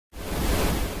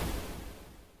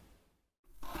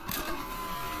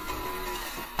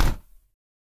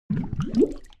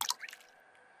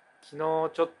昨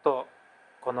日ちょっと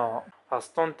このファス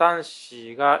トン端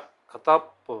子が片っ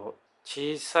ぽ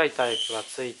小さいタイプが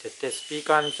ついてて、スピー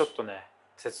カーにちょっとね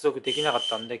接続できなかっ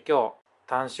たんで、今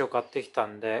日端子を買ってきた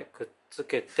んでくっつ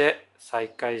けて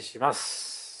再開しま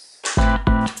す。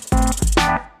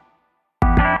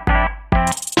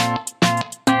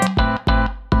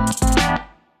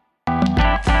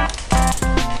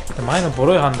前のボ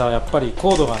ロいハンダはやっぱり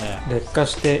コードがね劣化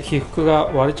して被覆が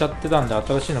割れちゃってたんで、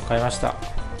新しいの買いました。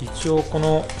一応こ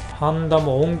のハンダ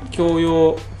も音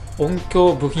響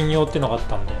部品用っていうのがあっ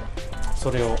たんで、そ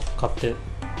れを買って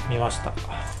みました。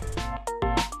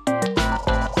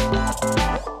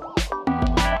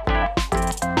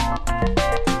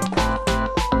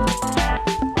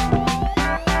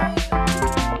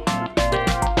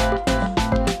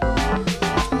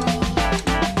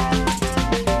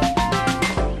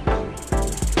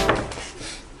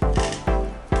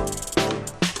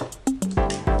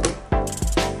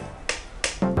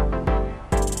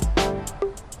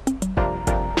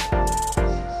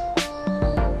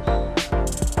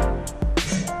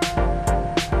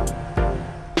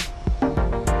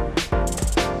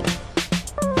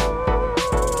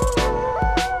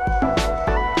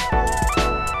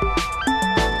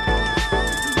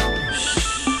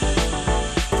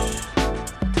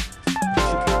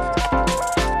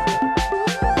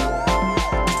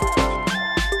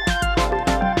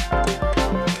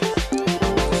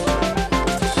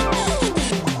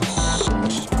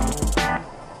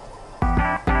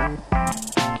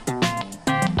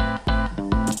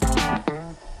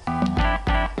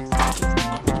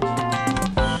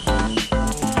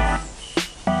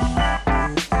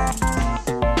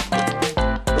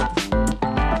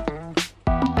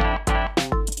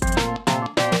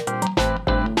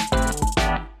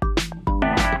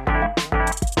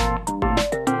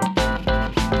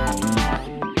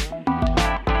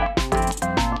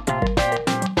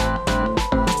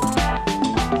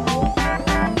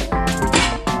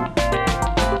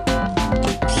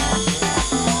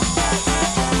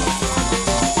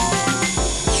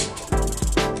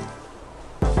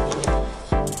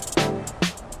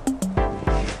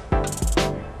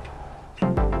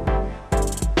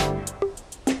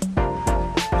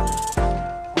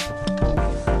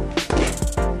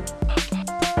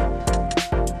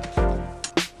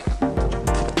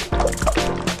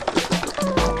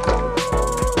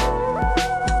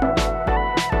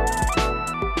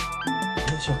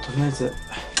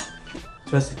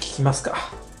とりあえず聞きますか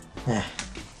ね。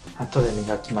後で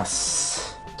磨きま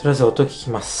す。とりあえず音聞き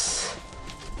ます。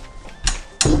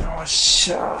よっ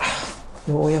しゃ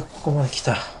ー、ようやくここまで来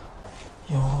た。よ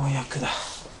うやくだ。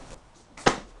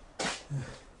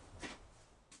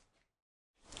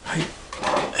はい、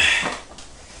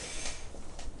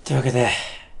というわけで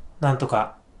なんと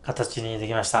か形にで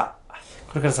きました。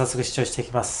これから早速試聴してい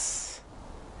きます。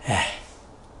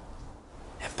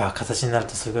やっぱ形になる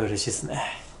とすごい嬉しいですね。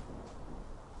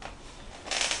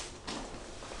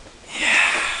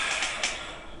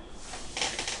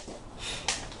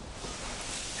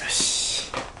よ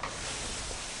し。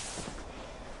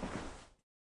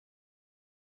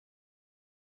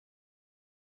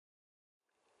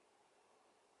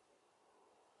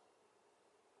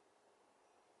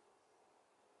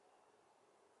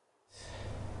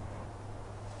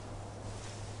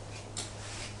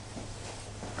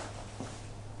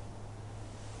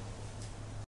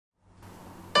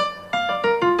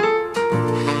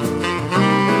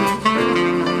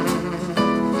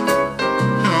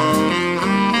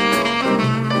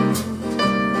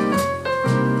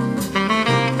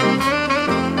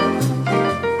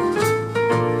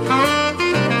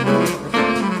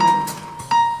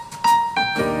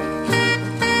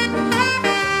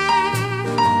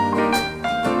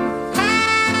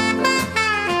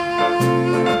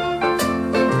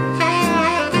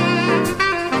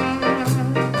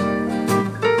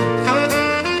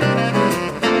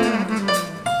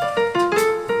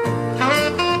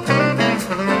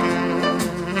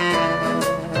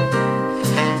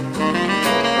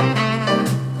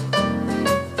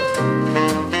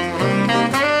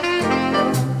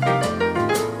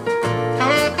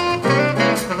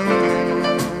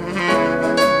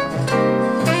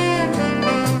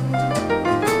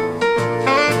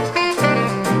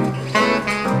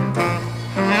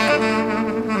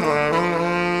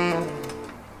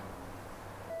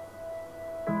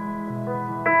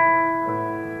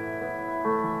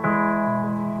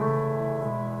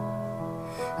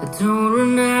I don't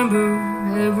remember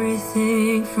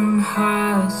everything from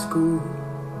high school.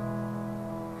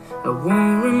 I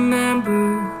won't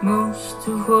remember most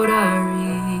of what I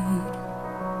read.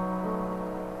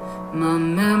 My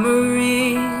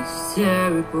memories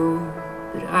terrible,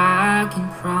 but I can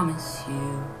promise you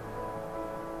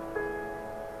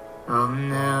I'll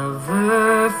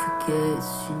never forget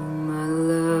you, my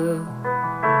love.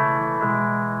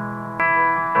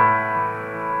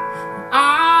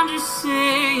 I'm just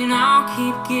saying I'll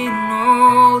keep getting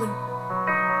older.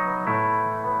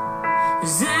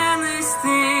 There's endless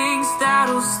things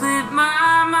that'll slip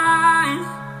my mind.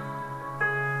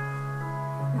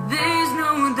 There's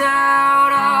no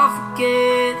doubt I'll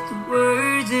forget the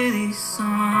words of this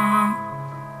song,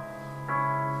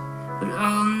 but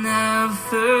I'll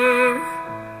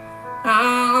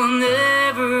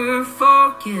never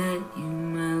forget you,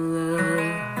 my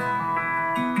love.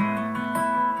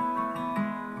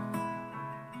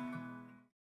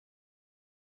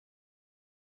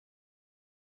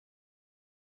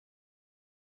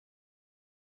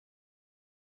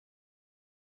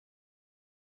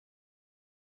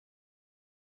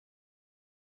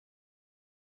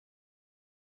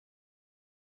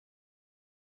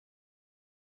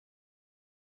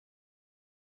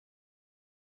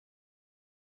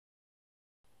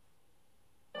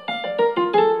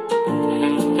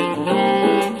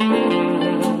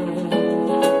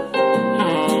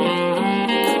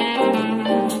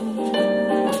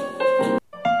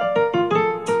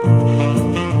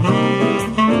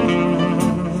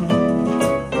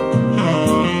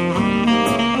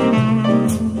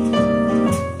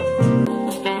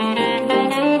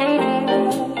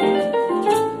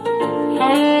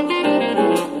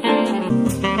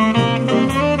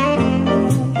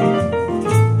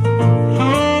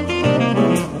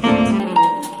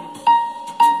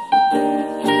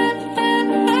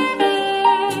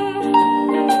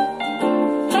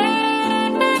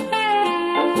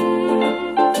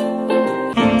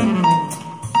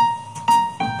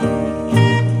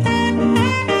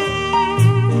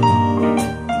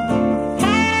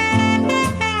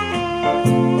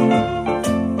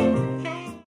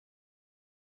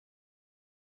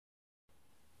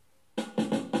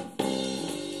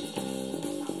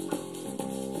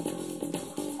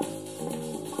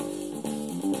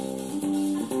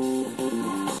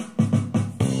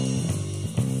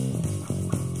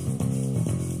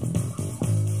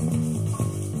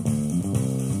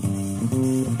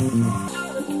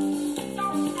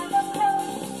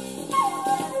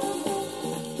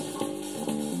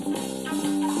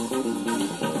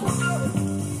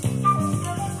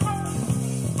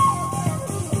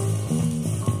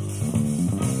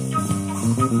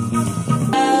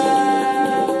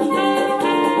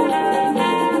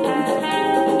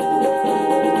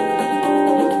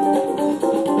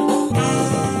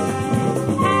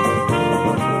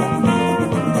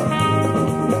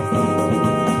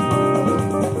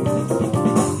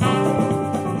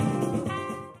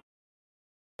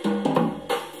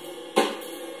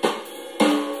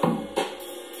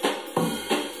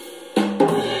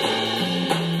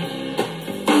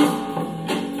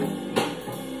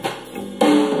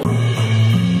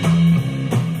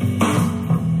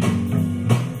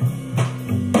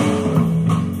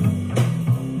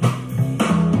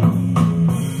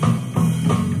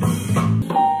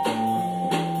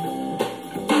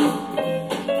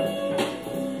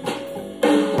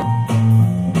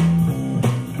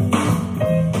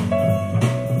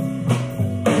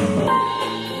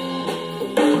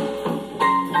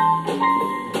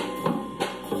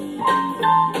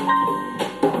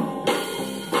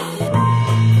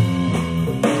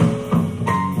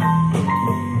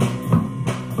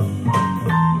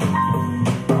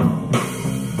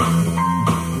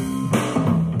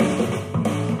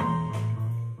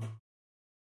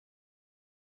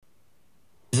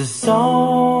 There's a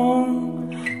song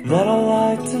that I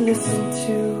like to listen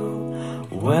to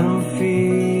when I'm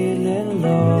feeling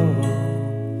low.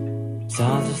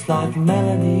 Sounds just like a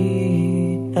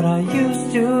melody that I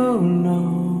used to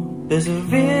know. There's a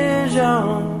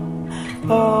vision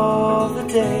of the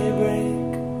daybreak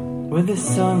with the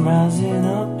sun rising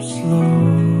up slow.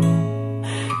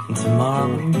 And tomorrow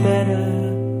will be better,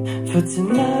 for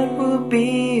tonight will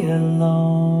be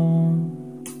alone.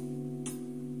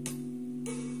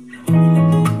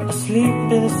 I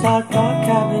sleep in a sidecar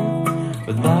cabin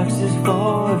with boxes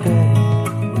for a bed,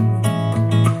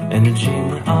 and a dream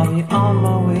that I'll be on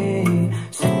my way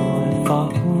somewhere far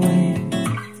away.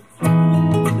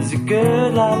 There's a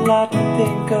girl I like to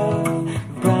think of,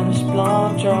 a brownish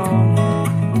blonde drawn,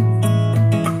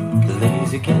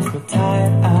 lays against my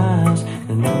tired eyes,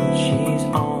 the note she's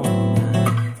on.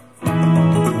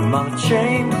 I'm on a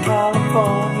train to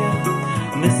California,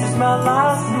 and this is my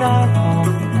last night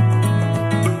home.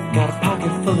 Got a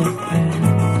pocket full of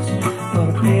pens, got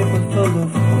a paper full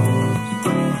of holes,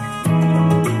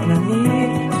 and I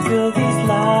need to fill the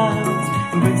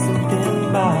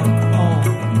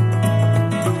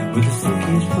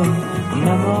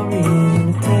Memories in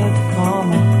a tent to call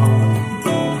my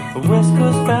own. West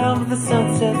Coast bound with the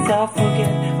sunsets, I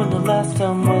forget when the last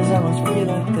time was I was free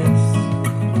like this.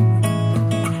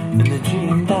 And the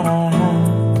dream that I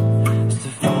had is to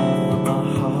find where my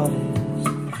heart is.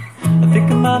 I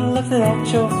think I might have left it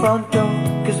at your front door,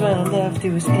 cause when I left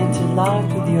it was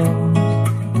interlocked with yours.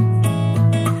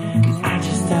 And I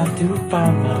just have to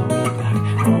find my way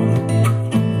back home.